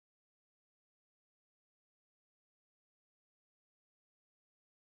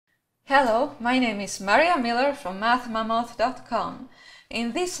Hello, my name is Maria Miller from mathmammoth.com.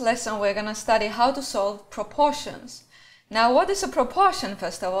 In this lesson we're going to study how to solve proportions. Now, what is a proportion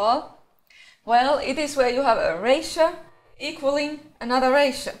first of all? Well, it is where you have a ratio equaling another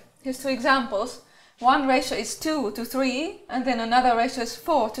ratio. Here's two examples. One ratio is 2 to 3 and then another ratio is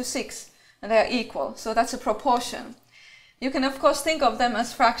 4 to 6 and they are equal. So that's a proportion. You can of course think of them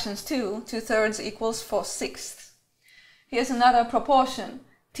as fractions too. 2/3 equals 4/6. Here's another proportion.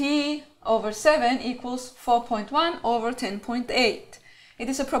 T over 7 equals 4.1 over 10.8. It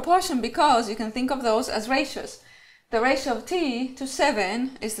is a proportion because you can think of those as ratios. The ratio of T to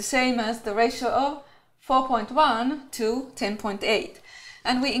 7 is the same as the ratio of 4.1 to 10.8.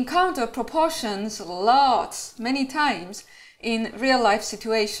 And we encounter proportions many times in real life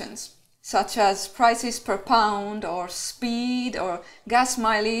situations, such as prices per pound or speed or gas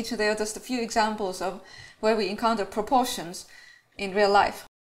mileage. They are just a few examples of where we encounter proportions in real life.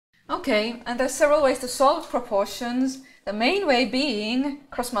 Okay, and there's several ways to solve proportions, the main way being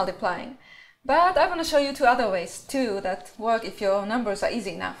cross-multiplying. But I want to show you two other ways too that work if your numbers are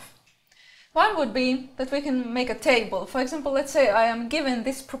easy enough. One would be that we can make a table. For example, let's say I am given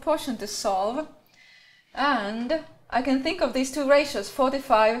this proportion to solve, and I can think of these two ratios,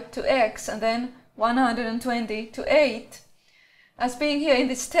 45 to x and then 120 to 8, as being here in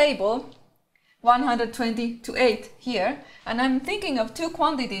this table, 120 to 8 here, and I'm thinking of two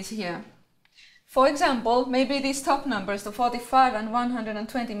quantities here. For example, maybe these top numbers, the 45 and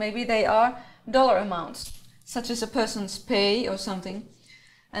 120, maybe they are dollar amounts, such as a person's pay or something.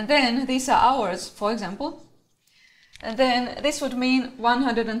 And then these are hours, for example. And then this would mean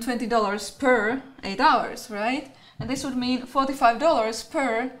 $120 per 8 hours, right? And this would mean $45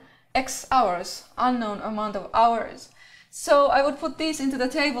 per X hours, unknown amount of hours. So I would put these into the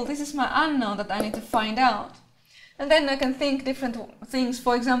table. This is my unknown that I need to find out. And then I can think different things.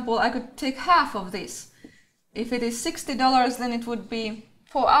 For example, I could take half of this. If it is $60, then it would be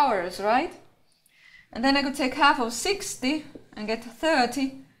 4 hours, right? And then I could take half of 60 and get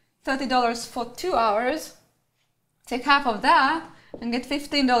 $30 for 2 hours. Take half of that and get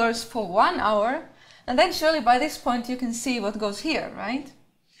 $15 for 1 hour. And then surely by this point you can see what goes here, right?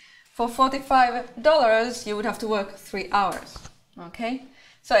 For $45, you would have to work 3 hours, okay?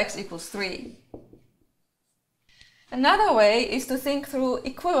 So x equals 3. Another way is to think through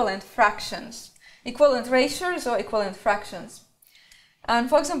equivalent fractions, equivalent ratios or equivalent fractions. And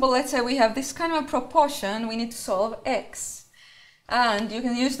for example, let's say we have this kind of a proportion, we need to solve x. And you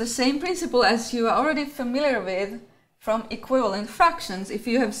can use the same principle as you are already familiar with from equivalent fractions. If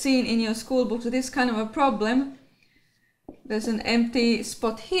you have seen in your school books this kind of a problem, there's an empty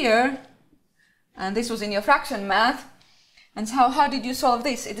spot here, and this was in your fraction math. And so how did you solve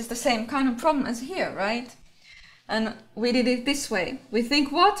this? It is the same kind of problem as here, right? And we did it this way. We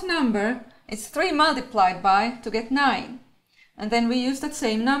think what number is 3 multiplied by to get 9. And then we use that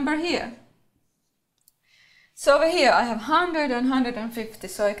same number here. So over here I have 100 and 150,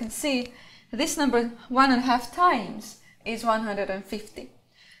 so I can see this number 1.5 times is 150.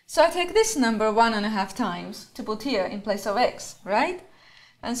 So I take this number 1.5 times to put here in place of x, right?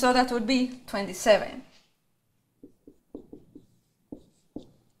 And so that would be 27.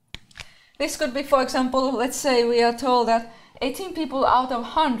 This could be, for example, let's say we are told that 18 people out of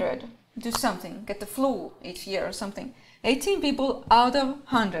 100 do something, get the flu each year or something. 18 people out of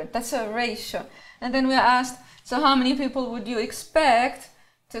 100, that's a ratio. And then we are asked, so how many people would you expect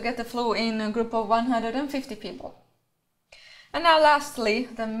to get the flu in a group of 150 people? And now lastly,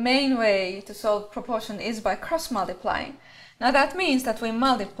 the main way to solve proportion is by cross-multiplying. Now that means that we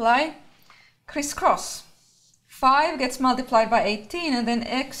multiply crisscross. 5 gets multiplied by 18 and then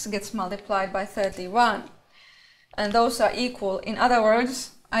x gets multiplied by 31. And those are equal. In other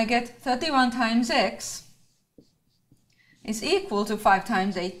words, I get 31 times x is equal to 5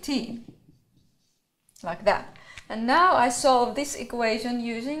 times 18. Like that. And now I solve this equation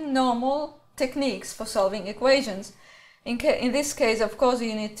using normal techniques for solving equations. In this case, of course,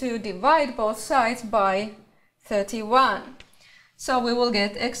 you need to divide both sides by 31. So we will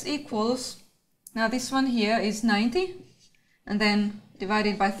get x equals, now this one here is 90, and then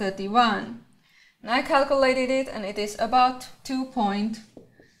divided by 31. And I calculated it, and it is about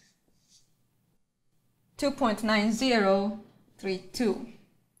 2.9032.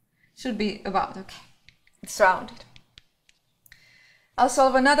 Should be about, okay. It's rounded. I'll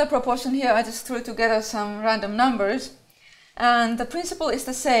solve another proportion here. I just threw together some random numbers. And the principle is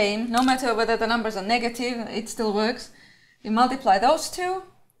the same. No matter whether the numbers are negative, it still works. You multiply those two,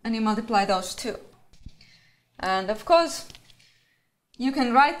 and you multiply those two. And of course, you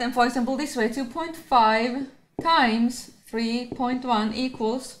can write them, for example, this way. 2.5 times 3.1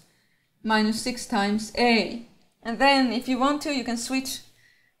 equals minus 6 times a. And then if you want to, you can switch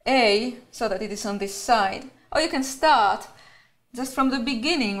a so that it is on this side. Or you can start just from the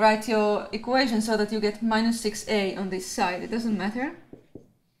beginning, write your equation so that you get minus 6a on this side. It doesn't matter.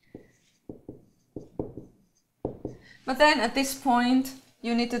 But then at this point,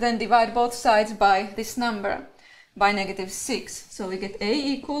 you need to then divide both sides by this number, by negative 6. So we get a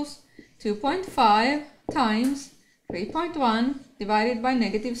equals 2.5 times 3.1 divided by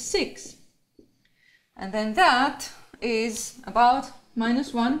negative 6. And then that is about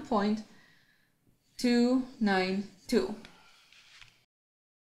minus 1.292.